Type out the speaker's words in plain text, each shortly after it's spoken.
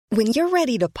When you're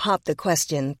ready to pop the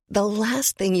question, the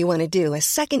last thing you want to do is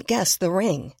second-guess the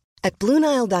ring. At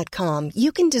BlueNile.com,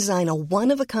 you can design a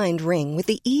one-of-a-kind ring with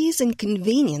the ease and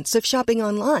convenience of shopping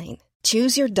online.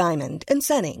 Choose your diamond and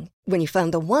setting. When you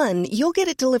find the one, you'll get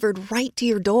it delivered right to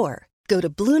your door. Go to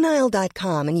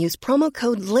BlueNile.com and use promo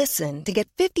code LISTEN to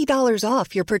get $50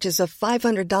 off your purchase of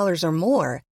 $500 or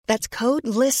more. That's code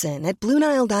LISTEN at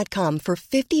BlueNile.com for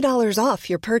 $50 off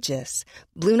your purchase.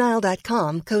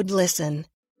 BlueNile.com, code LISTEN.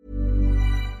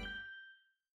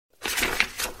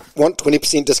 Want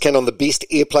 20% discount on the best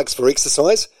earplugs for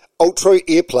exercise? Ultra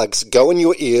earplugs go in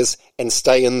your ears and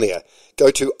stay in there. Go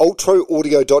to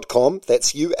ultraaudio.com,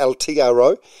 that's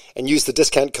ULTRO, and use the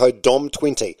discount code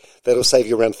DOM20. That'll save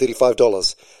you around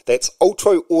 $35. That's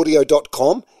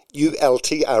ultraaudio.com,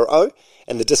 ULTRO,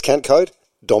 and the discount code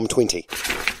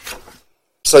DOM20.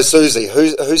 So Susie,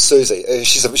 who's Susie?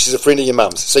 She's a friend of your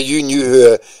mum's. So you knew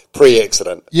her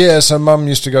pre-accident? Yeah, so Mum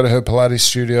used to go to her Pilates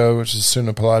studio, which is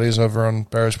Suna Pilates over on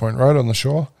Barrows Point Road on the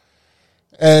shore.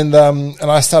 And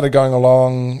I started going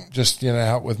along, just,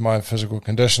 out with my physical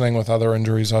conditioning, with other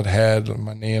injuries I'd had,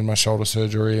 my knee and my shoulder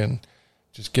surgery, and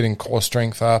just getting core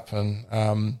strength up. And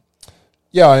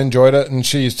I enjoyed it. And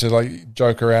she used to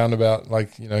joke around about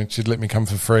she'd let me come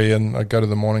for free, and I'd go to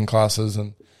the morning classes,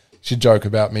 and she'd joke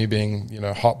about me being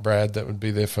hot Brad that would be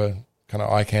there for kind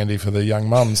of eye candy for the young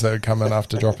mums that would come in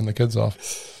after dropping the kids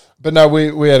off. But no,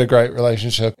 we had a great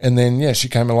relationship. And then, she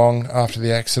came along after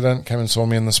the accident, came and saw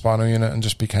me in the spinal unit, and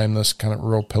just became this kind of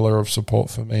real pillar of support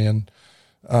for me,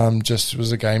 and just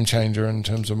was a game changer in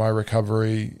terms of my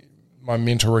recovery, my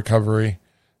mental recovery,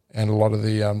 and a lot of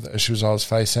the issues I was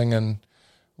facing. And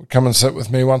would come and sit with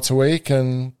me once a week,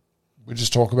 and we'd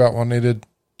just talk about what needed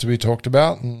to be talked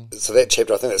about. And so that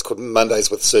chapter, I think that's called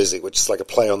Mondays with Susie, which is like a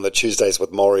play on the Tuesdays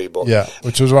with Maury book. Yeah,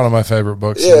 which was one of my favourite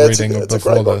books reading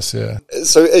before this. Yeah.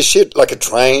 So is she like a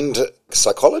trained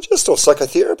psychologist or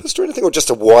psychotherapist or anything, or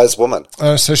just a wise woman?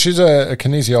 So she's a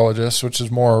kinesiologist, which is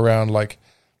more around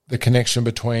the connection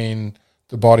between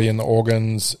the body and the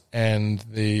organs and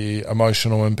the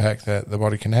emotional impact that the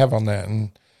body can have on that. And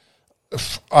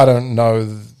I don't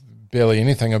know barely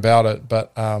anything about it,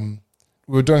 but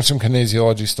we were doing some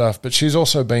kinesiology stuff, but she's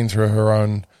also been through her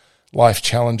own life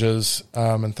challenges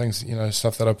and things,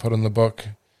 stuff that I put in the book,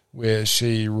 where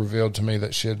she revealed to me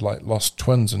that she had lost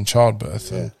twins in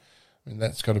childbirth. Yeah. And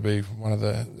that's got to be one of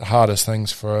the hardest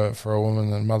things for a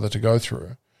woman and mother to go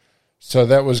through. So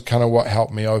that was kind of what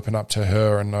helped me open up to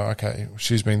her and know, okay,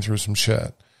 she's been through some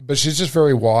shit. But she's just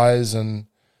very wise and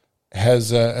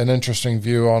has an interesting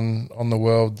view on the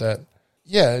world that,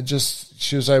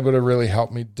 she was able to really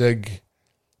help me dig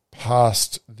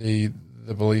past the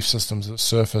belief systems, the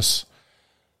surface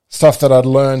stuff that I'd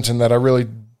learned and that I really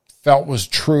felt was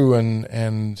true and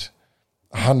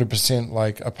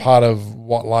 100% a part of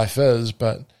what life is.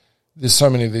 But there's so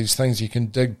many of these things you can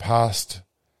dig past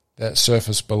that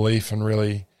surface belief and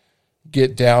really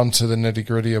get down to the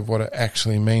nitty-gritty of what it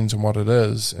actually means and what it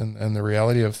is and the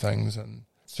reality of things. And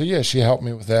so, she helped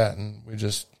me with that. And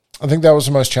I think that was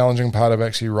the most challenging part of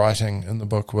actually writing in the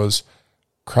book, was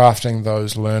crafting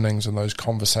those learnings and those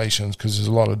conversations, because there's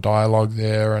a lot of dialogue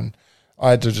there, and I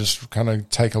had to just kind of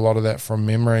take a lot of that from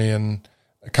memory and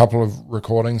a couple of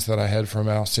recordings that I had from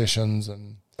our sessions.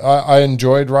 And I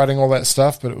enjoyed writing all that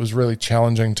stuff, but it was really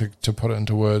challenging to put it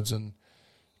into words and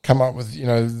come up with,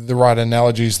 the right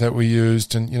analogies that we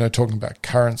used, and, talking about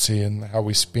currency and how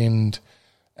we spend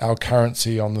our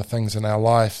currency on the things in our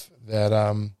life that,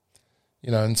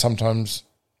 and sometimes,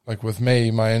 with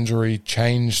me, my injury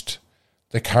changed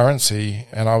the currency,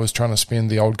 and I was trying to spend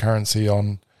the old currency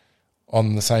on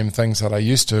the same things that I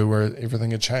used to, where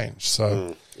everything had changed.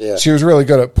 So she was really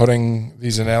good at putting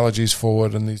these analogies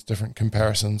forward and these different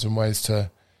comparisons and ways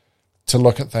to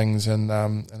look at things, and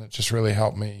it just really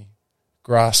helped me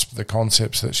grasp the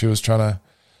concepts that she was trying to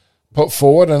put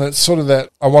forward. And it's sort of that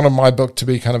I wanted my book to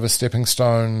be kind of a stepping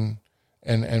stone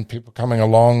and people coming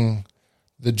along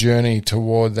the journey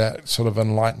toward that sort of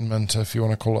enlightenment, if you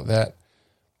want to call it that,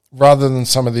 rather than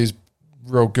some of these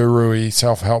real guru-y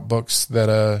self-help books that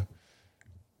are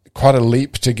quite a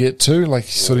leap to get to,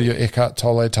 sort of your Eckhart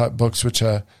Tolle type books, which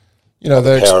are,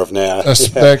 the power of now.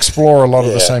 They explore a lot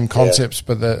of the same concepts,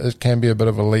 but it can be a bit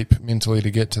of a leap mentally to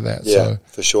get to that. Yeah, so,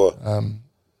 for sure.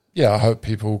 I hope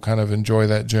people kind of enjoy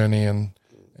that journey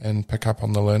and pick up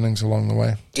on the learnings along the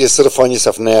way. Do you sort of find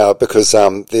yourself now, because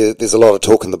there's a lot of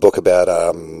talk in the book about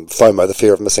FOMO, the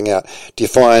fear of missing out. Do you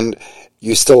find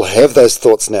you still have those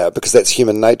thoughts now, because that's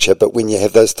human nature, but when you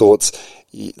have those thoughts,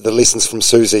 the lessons from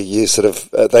Susie, you sort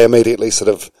of, they immediately sort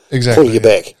of pull you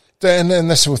back. And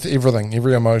that's with everything,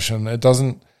 every emotion. It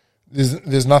doesn't,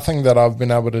 there's nothing that I've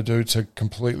been able to do to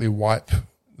completely wipe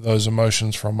those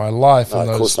emotions from my life and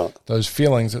those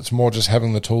feelings. It's more just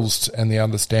having the tools and the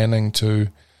understanding to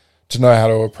know how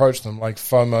to approach them. Like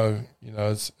FOMO,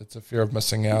 it's a fear of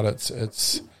missing out.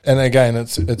 It's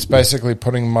basically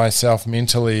putting myself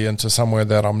mentally into somewhere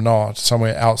that I'm not,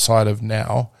 somewhere outside of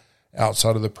now,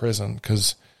 outside of the present.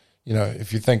 Because,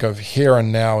 if you think of here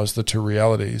and now as the two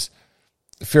realities,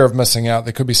 the fear of missing out,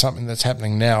 there could be something that's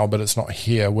happening now, but it's not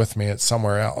here with me, it's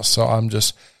somewhere else. So I'm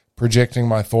just projecting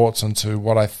my thoughts into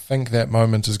what I think that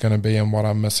moment is going to be and what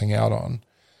I'm missing out on.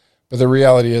 But the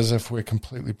reality is, if we're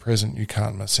completely present, you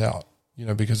can't miss out,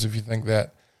 because if you think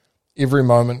that every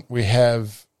moment we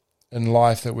have in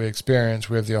life that we experience,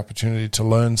 we have the opportunity to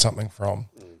learn something from,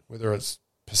 whether it's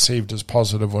perceived as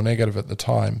positive or negative at the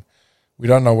time, we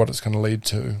don't know what it's going to lead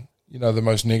to. The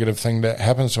most negative thing that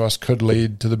happens to us could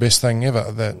lead to the best thing ever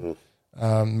that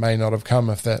may not have come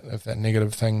if that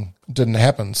negative thing didn't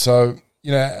happen. So,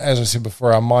 as I said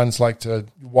before, our minds like to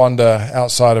wander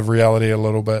outside of reality a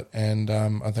little bit, and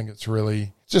I think it's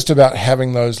really just about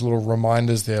having those little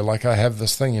reminders there. Like I have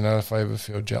this thing, if I ever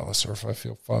feel jealous or if I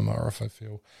feel FOMO or if I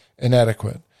feel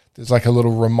inadequate, there's like a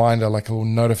little reminder, like a little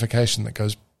notification that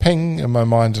goes ping in my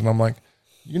mind, and I'm like,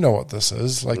 you know what this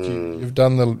is. Like you've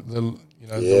done the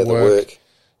work.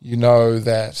 You know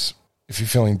that if you're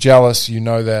feeling jealous, you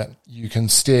know that you can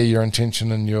steer your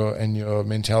intention and your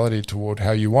mentality toward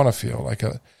how you want to feel. Like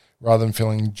rather than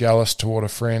feeling jealous toward a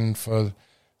friend for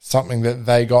something that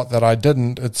they got that I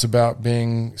didn't, it's about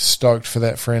being stoked for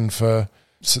that friend for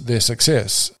their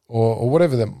success or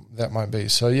whatever that might be.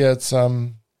 So yeah, it's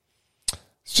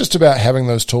just about having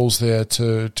those tools there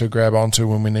to grab onto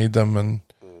when we need them,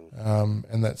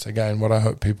 and that's again what I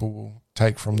hope people will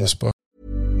take from this book.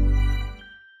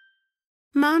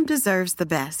 Mom deserves the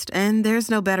best, and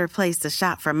there's no better place to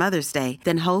shop for Mother's Day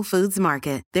than Whole Foods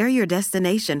Market. They're your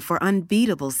destination for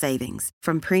unbeatable savings,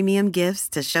 from premium gifts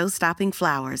to show-stopping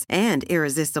flowers and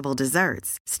irresistible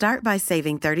desserts. Start by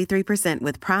saving 33%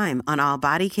 with Prime on all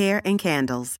body care and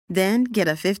candles. Then get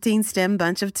a 15-stem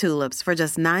bunch of tulips for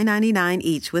just $9.99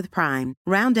 each with Prime.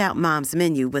 Round out Mom's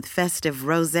menu with festive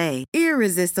rosé,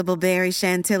 irresistible berry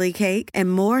chantilly cake,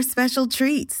 and more special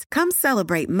treats. Come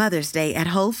celebrate Mother's Day at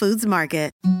Whole Foods Market.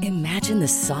 Imagine the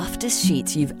softest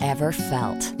sheets you've ever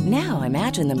felt. Now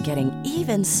imagine them getting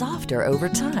even softer over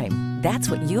time.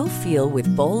 That's what you'll feel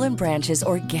with Boll & Branch's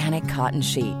organic cotton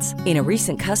sheets. In a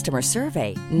recent customer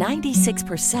survey,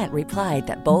 96% replied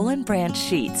that Boll & Branch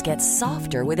sheets get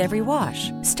softer with every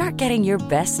wash. Start getting your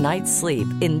best night's sleep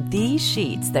in these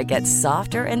sheets that get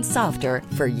softer and softer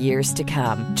for years to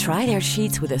come. Try their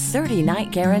sheets with a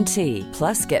 30-night guarantee.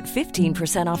 Plus, get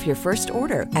 15% off your first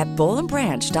order at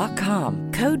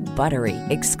bollandbranch.com. Code BUTTERY.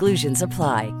 Exclusions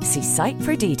apply. See site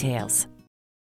for details.